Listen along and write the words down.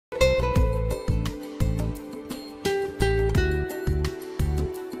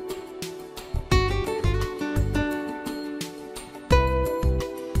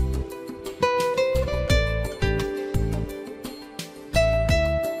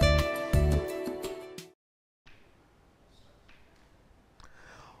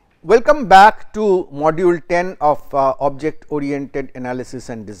Welcome back to module 10 of object oriented analysis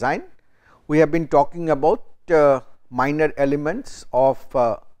and design. We have been talking about minor elements of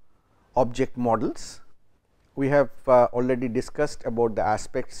object models. We have already discussed about the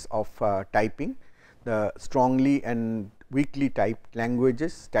aspects of typing, the strongly and weakly typed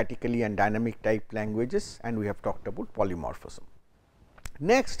languages, statically and dynamic typed languages, and we have talked about polymorphism.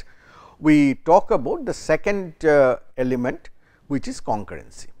 Next, we talk about the second element, which is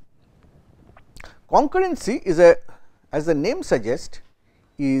concurrency. Concurrency is as the name suggests,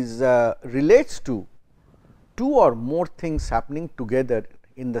 relates to two or more things happening together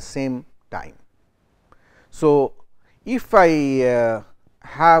in the same time. So, if I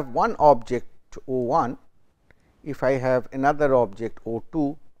have one object O1, if I have another object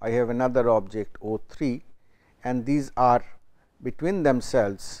O2, I have another object O3, and these are between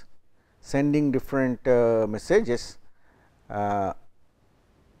themselves sending different messages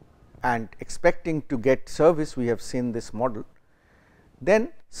and expecting to get service, we have seen this model,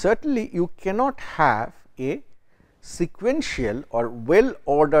 then certainly you cannot have a sequential or well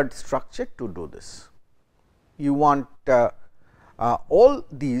ordered structure to do this. You want all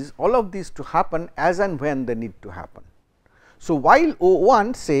of these to happen as and when they need to happen. So, while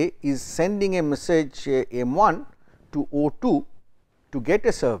O1 say is sending a message M1 to O2 to get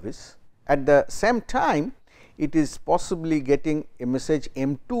a service, at the same time it is possibly getting a message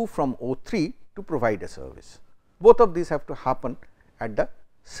M2 from O3 to provide a service. Both of these have to happen at the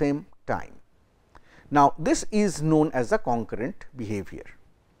same time. Now, this is known as the concurrent behavior,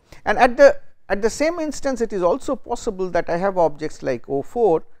 and at the same instance it is also possible that I have objects like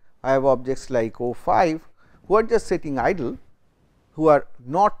O4, I have objects like O5 who are just sitting idle, who are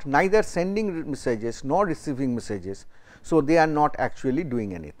neither sending messages nor receiving messages. So, they are not actually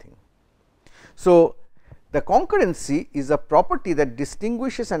doing anything. So, the concurrency is a property that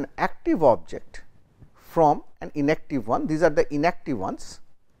distinguishes an active object from an inactive one. These are the inactive ones,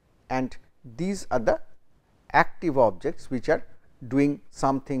 and these are the active objects which are doing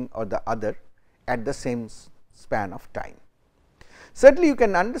something or the other at the same span of time. Certainly, you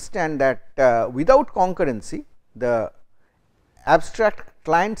can understand that without concurrency, the abstract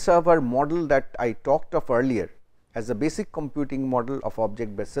client server model that I talked of earlier as a basic computing model of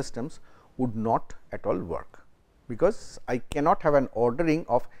object based systems would not at all work, because I cannot have an ordering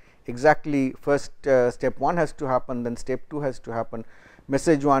of exactly first step 1 has to happen, then step 2 has to happen,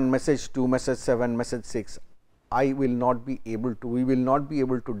 message 1, message 2, message 7, message 6. I will not be able to, we will not be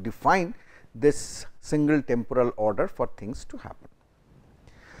able to define this single temporal order for things to happen.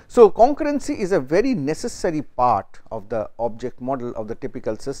 So, concurrency is a very necessary part of the object model of the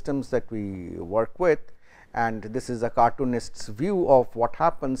typical systems that we work with, and this is a cartoonist's view of what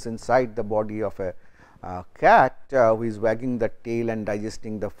happens inside the body of a cat who is wagging the tail and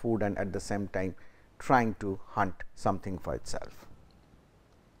digesting the food, and at the same time trying to hunt something for itself.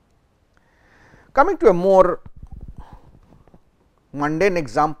 Coming to a more mundane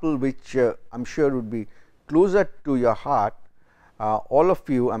example, which I am sure would be closer to your heart, all of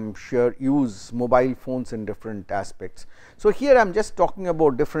you I am sure use mobile phones in different aspects. So, here I am just talking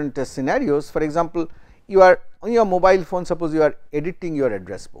about different scenarios. For example, you are on your mobile phone, suppose you are editing your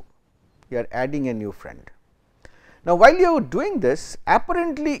address book, you are adding a new friend. Now, while you are doing this,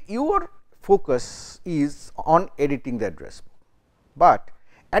 apparently your focus is on editing the address book, but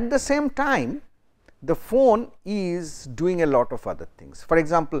at the same time the phone is doing a lot of other things. For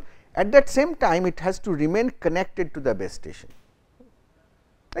example, at that same time it has to remain connected to the base station.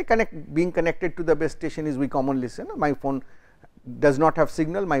 Like being connected to the base station is we commonly say, no, my phone does not have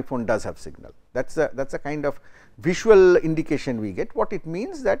signal, my phone does have signal. That is a kind of visual indication we get. What it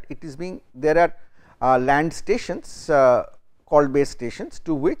means that it is being, there are land stations called base stations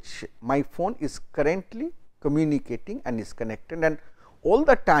to which my phone is currently communicating and is connected, and all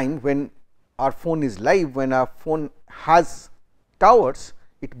the time when our phone is live, when our phone has towers,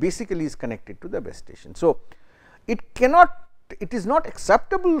 it basically is connected to the base station. So, it is not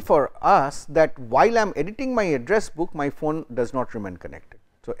acceptable for us that while I am editing my address book, my phone does not remain connected.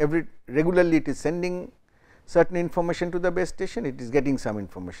 So, regularly it is sending certain information to the base station, it is getting some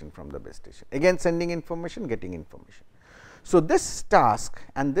information from the base station, again sending information, getting information. So, this task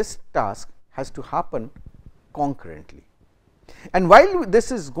and this task has to happen concurrently, and while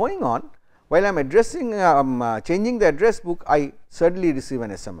this is going on, while I am changing the address book, I suddenly receive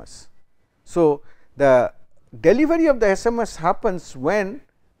an SMS. So, the delivery of the SMS happens when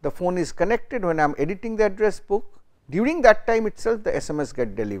the phone is connected, when I am editing the address book. During that time itself the SMS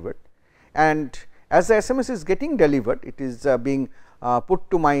get delivered, and as the SMS is getting delivered, it is being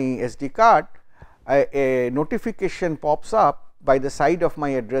put to my SD card, a notification pops up by the side of my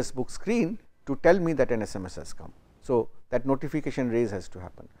address book screen to tell me that an SMS has come. So, that notification raise has to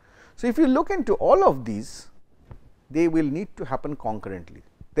happen. So, if you look into all of these, they will need to happen concurrently.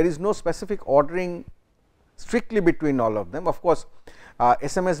 There is no specific ordering strictly between all of them. Of course,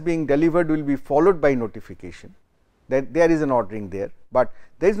 SMS being delivered will be followed by notification, that there is an ordering there, but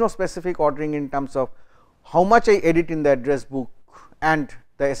there is no specific ordering in terms of how much I edit in the address book and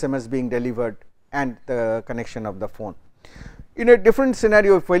the SMS being delivered and the connection of the phone. In a different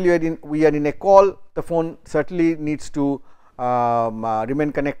scenario, if while we are in a call, the phone certainly needs to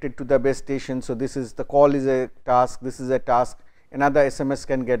remain connected to the base station. So, this is the call is a task, this is a task, another SMS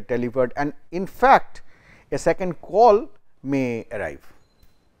can get delivered, and in fact, a second call may arrive.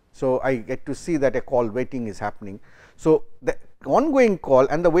 So, I get to see that a call waiting is happening. So, the ongoing call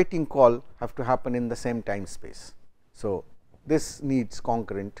and the waiting call have to happen in the same time space. So, this needs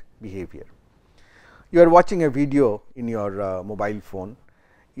concurrent behavior. You are watching a video in your mobile phone,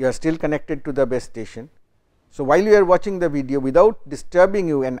 you are still connected to the base station. So, while you are watching the video, without disturbing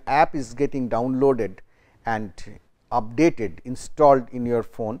you, an app is getting downloaded and updated, installed in your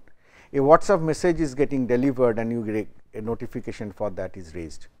phone. A WhatsApp message is getting delivered and you get a notification for that is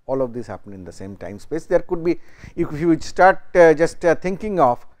raised. All of this happen in the same time space. There could be, if you start just thinking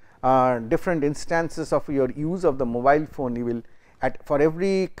of different instances of your use of the mobile phone, you will for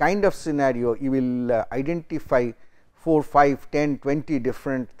every kind of scenario, you will identify 4, 5, 10, 20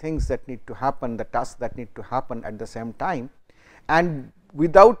 different things that need to happen, the tasks that need to happen at the same time, and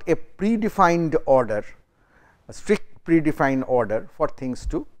without a predefined order, a strict predefined order for things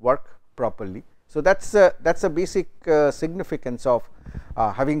to work properly. So, that is a basic significance of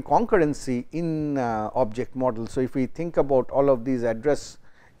having concurrency in object model. So, if we think about all of these address,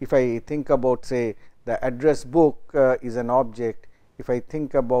 if I think about say the address book is an object, if I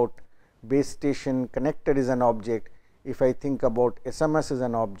think about base station connector is an object, if I think about SMS is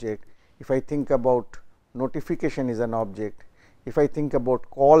an object, if I think about notification is an object, if I think about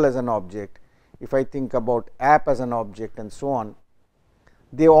call as an object, if I think about app as an object and so on,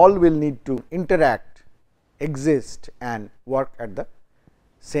 they all will need to interact, exist and work at the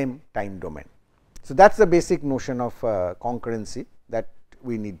same time domain. So, that is the basic notion of concurrency that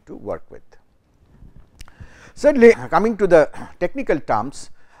we need to work with. Certainly, coming to the technical terms,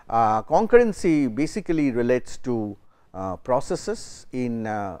 concurrency basically relates to processes in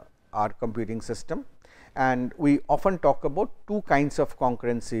our computing system, and we often talk about two kinds of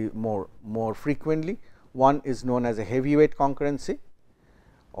concurrency more frequently. One is known as a heavyweight concurrency,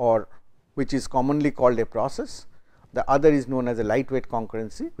 or which is commonly called a process. The other is known as a lightweight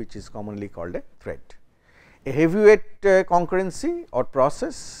concurrency, which is commonly called a thread. A heavyweight concurrency or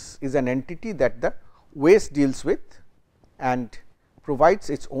process is an entity that the OS deals with and provides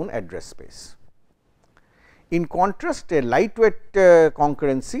its own address space. In contrast, a lightweight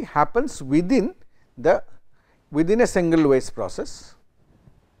concurrency happens within a single OS process,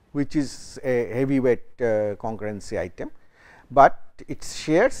 which is a heavyweight concurrency item, but it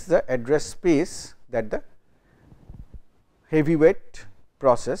shares the address space that the heavyweight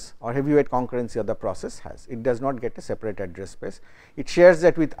process or heavyweight concurrency of the process has. It does not get a separate address space. It shares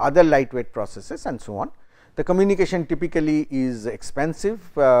that with other lightweight processes and so on. The communication typically is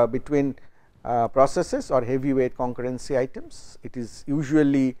expensive between processes or heavyweight concurrency items. It is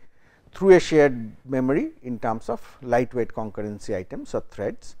usually through a shared memory in terms of lightweight concurrency items or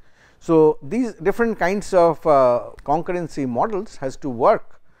threads. So, these different kinds of concurrency models has to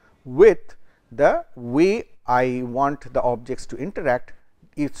work with the way I want the objects to interact.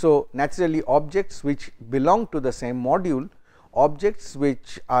 If so, naturally objects which belong to the same module, objects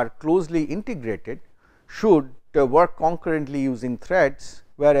which are closely integrated should work concurrently using threads,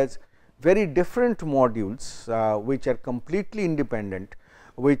 whereas very different modules which are completely independent,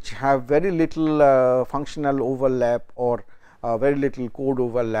 which have very little functional overlap or very little code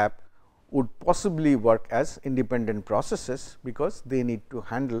overlap, would possibly work as independent processes, because they need to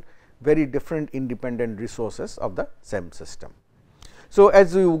handle very different independent resources of the same system. So,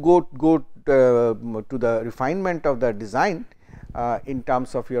 as you go to the refinement of the design in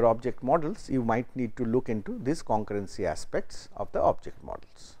terms of your object models, you might need to look into these concurrency aspects of the object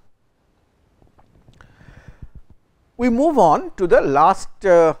models. We move on to the last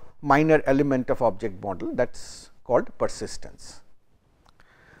minor element of object model, that is called persistence.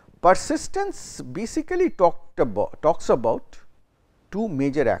 Persistence basically talks about two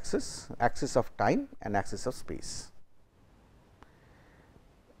major axes, axis of time and axis of space.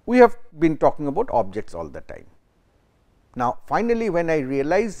 We have been talking about objects all the time. Now, finally, when I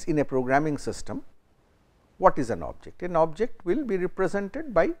realize in a programming system what is an object? An object will be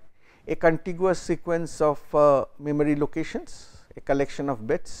represented by a contiguous sequence of memory locations a collection of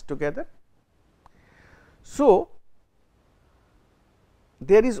bits together. So,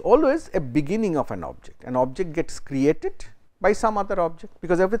 there is always a beginning of an object. An object gets created by some other object,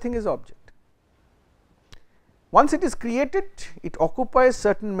 because everything is object. Once it is created, it occupies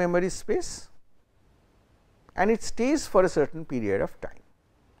certain memory space and it stays for a certain period of time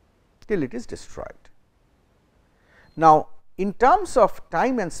till it is destroyed. Now, in terms of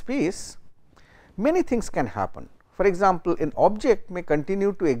time and space, many things can happen. For example, an object may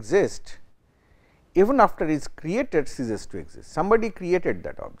continue to exist even after it is created ceases to exist. Somebody created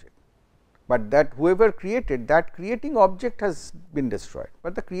that object, but that whoever created that creating object has been destroyed,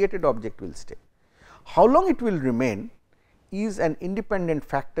 but the created object will stay. How long it will remain is an independent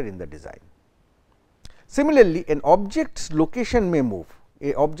factor in the design. Similarly, an object's location may move.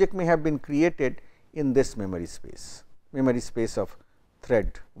 A object may have been created in this memory space of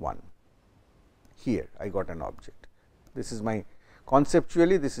thread 1. Here I got an object. This is my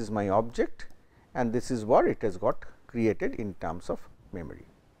conceptually this is my object, and this is what it has got created in terms of memory.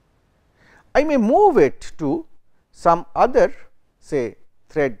 I may move it to some other, say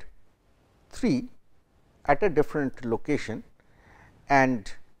thread 3 at a different location,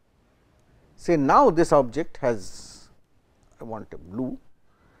 and say now this object has, I want a blue.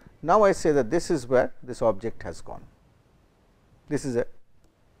 Now, I say that this is where this object has gone. This is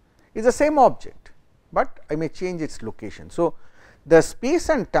the same object, but I may change its location. So, the space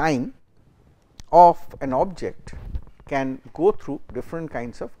and time of an object can go through different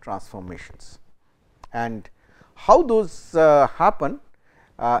kinds of transformations, and how those happen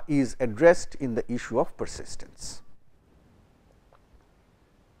is addressed in the issue of persistence.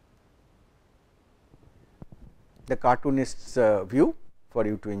 The cartoonist's view for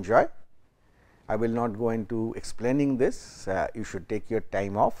you to enjoy. I will not go into explaining this, you should take your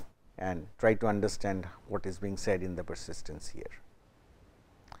time off and try to understand what is being said in the persistence here.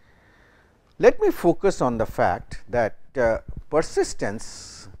 Let me focus on the fact that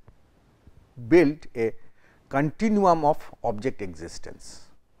persistence built a continuum of object existence.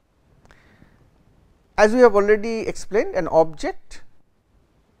 As we have already explained, an object,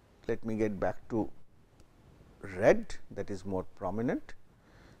 let me get back to red, that is more prominent.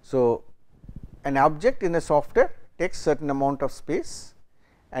 So, an object in a software takes certain amount of space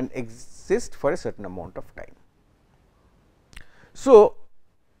and exists for a certain amount of time. So,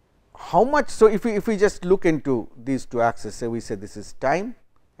 how much? So, if we just look into these two axes, say we say this is time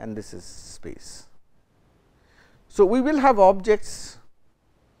and this is space. So, we will have objects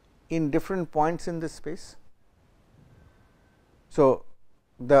in different points in this space. So,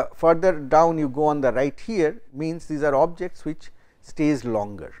 the further down you go on the right here means these are objects which stays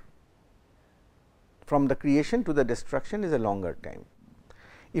longer. From the creation to the destruction is a longer time.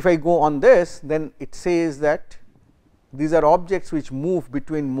 If I go on this, then it says that these are objects which move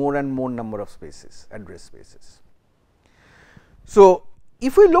between more and more number of spaces, address spaces. So,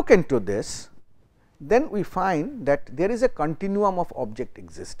 if we look into this, then we find that there is a continuum of object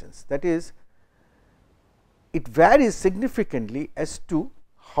existence, that is, it varies significantly as to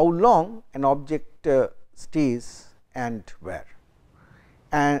how long an object stays and where.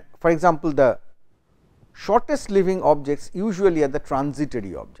 And for example, the shortest living objects usually are the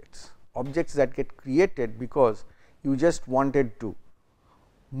transitory objects, objects that get created because you just wanted to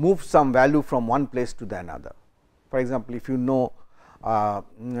move some value from one place to the another. For example, if you know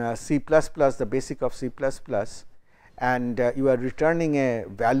C++, the basic of C++, and you are returning a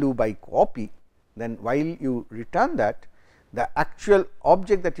value by copy, then while you return that, the actual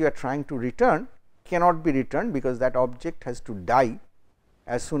object that you are trying to return cannot be returned, because that object has to die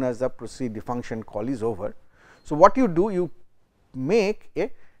as soon as the function call is over. So, what you do, you make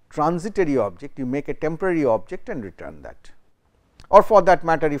a transitory object, you make a temporary object and return that. Or for that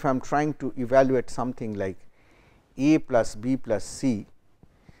matter, if I am trying to evaluate something like a plus b plus c,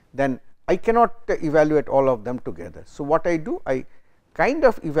 then I cannot evaluate all of them together. So, what I do, I kind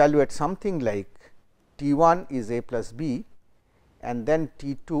of evaluate something like T 1 is a plus b, and then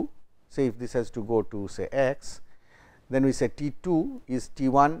T 2, say if this has to go to say x, then we say T 2 is T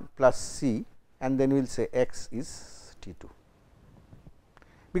 1 plus c, and then we will say x is T 2.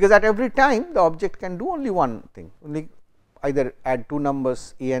 Because at every time the object can do only one thing, only either add two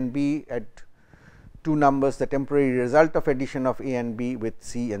numbers a and b, add two numbers, the temporary result of addition of a and b with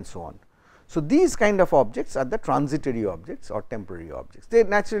c, and so on. So, these kind of objects are the transitory objects or temporary objects. They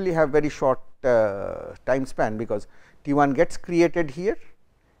naturally have very short time span, because T 1 gets created here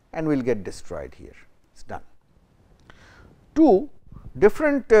and will get destroyed here, it is done. Two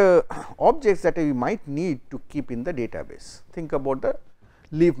different objects that we might need to keep in the database. Think about the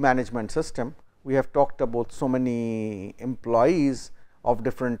leave management system, we have talked about so many employees of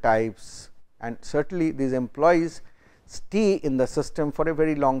different types, and certainly these employees stay in the system for a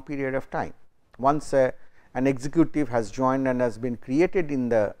very long period of time. Once an executive has joined and has been created in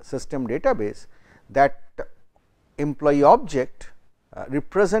the system database, that employee object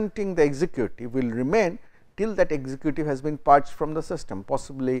representing the executive will remain till that executive has been purged from the system,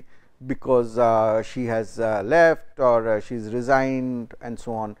 possibly because she has left or she is resigned and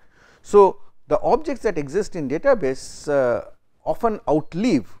so on. So, the objects that exist in database often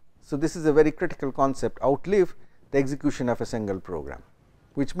outlive. So, this is a very critical concept, outlive the execution of a single program,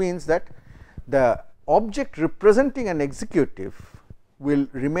 which means that the object representing an executive will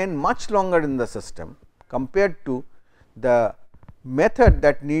remain much longer in the system compared to the method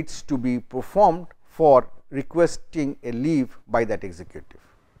that needs to be performed for requesting a leave by that executive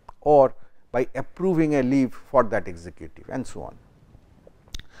or by approving a leave for that executive and so on.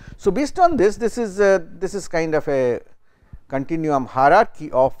 So, based on this is kind of a continuum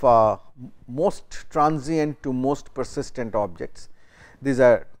hierarchy of most transient to most persistent objects. These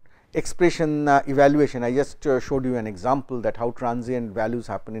are expression evaluation. I just showed you an example that how transient values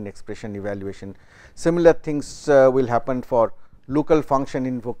happen in expression evaluation. Similar things will happen for local function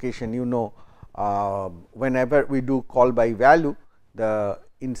invocation. You know, whenever we do call by value,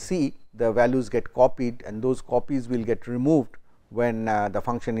 in C the values get copied and those copies will get removed when the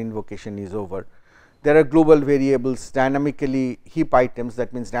function invocation is over. There are global variables, dynamically heap items,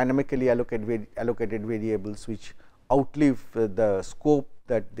 that means dynamically allocated variables which outlive the scope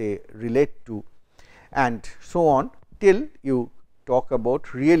that they relate to, and so on till you talk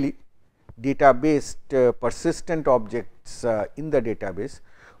about really database persistent objects in the database,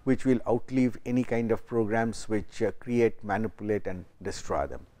 which will outlive any kind of programs which create, manipulate and destroy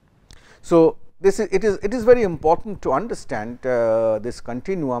them. So, it is very important to understand this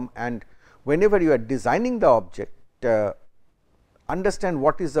continuum, and whenever you are designing the object, understand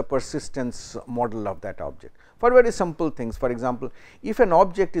what is the persistence model of that object. For very simple things, for example, if an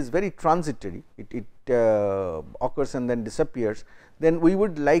object is very transitory, it occurs and then disappears, then we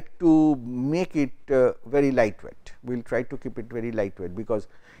would like to make it very lightweight. We will try to keep it very lightweight, because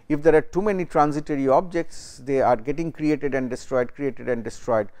if there are too many transitory objects, they are getting created and destroyed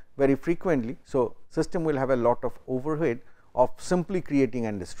very frequently. So, system will have a lot of overhead of simply creating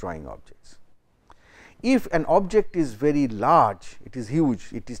and destroying objects. If an object is very large, it is huge,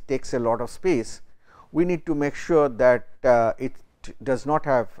 takes a lot of space, we need to make sure that it does not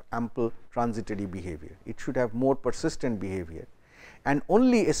have ample transitory behavior. It should have more persistent behavior, and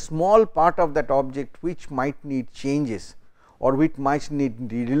only a small part of that object which might need changes or which might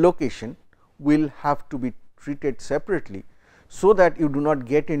need relocation will have to be treated separately, so that you do not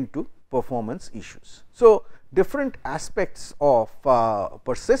get into performance issues. So, different aspects of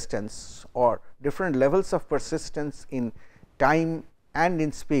persistence or different levels of persistence in time and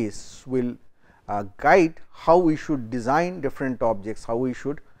in space will guide how we should design different objects, how we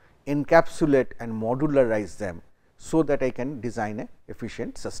should encapsulate and modularize them, so that I can design a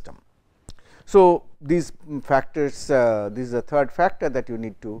efficient system. So, these factors, this is the third factor that you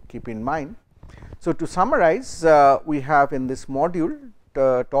need to keep in mind. So, to summarize, we have in this module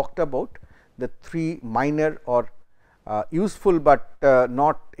talked about the three minor or useful, but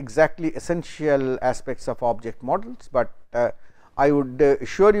not exactly essential aspects of object models, but I would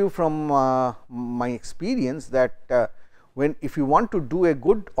assure you from my experience that if you want to do a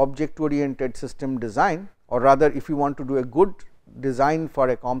good object oriented system design, or rather if you want to do a good design for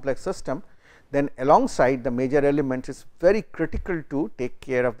a complex system, then alongside the major elements is very critical to take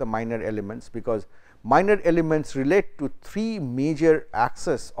care of the minor elements, because minor elements relate to three major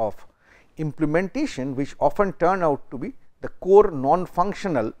axes of implementation, which often turn out to be the core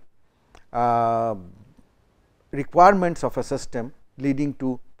non-functional requirements of a system, leading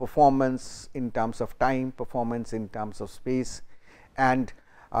to performance in terms of time, performance in terms of space, and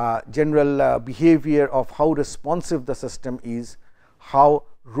general behavior of how responsive the system is, how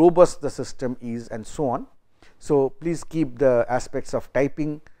robust the system is, and so on. So, please keep the aspects of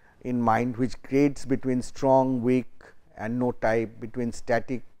typing in mind, which grades between strong, weak and no type, between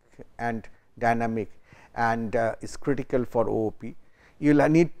static and dynamic, and is critical for OOP. You will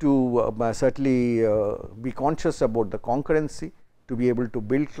need to certainly be conscious about the concurrency to be able to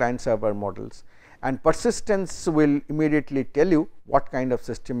build client server models, and persistence will immediately tell you what kind of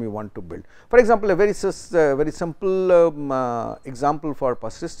system you want to build. For example, a very simple example for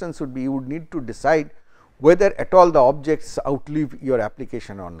persistence would be, you would need to decide whether at all the objects outlive your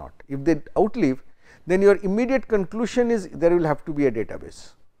application or not. If they outlive, then your immediate conclusion is there will have to be a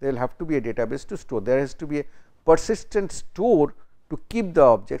database. There will have to be a database to store. There has to be a persistent store to keep the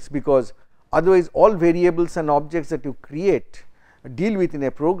objects, because Otherwise, all variables and objects that you create deal with in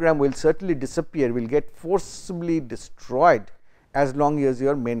a program will certainly disappear, will get forcibly destroyed as long as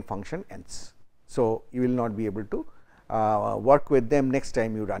your main function ends. So, you will not be able to work with them next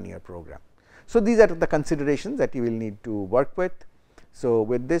time you run your program. So, these are the considerations that you will need to work with. So,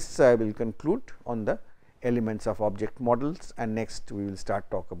 with this I will conclude on the elements of object models, and next we will start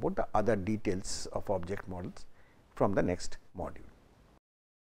talk about the other details of object models from the next module.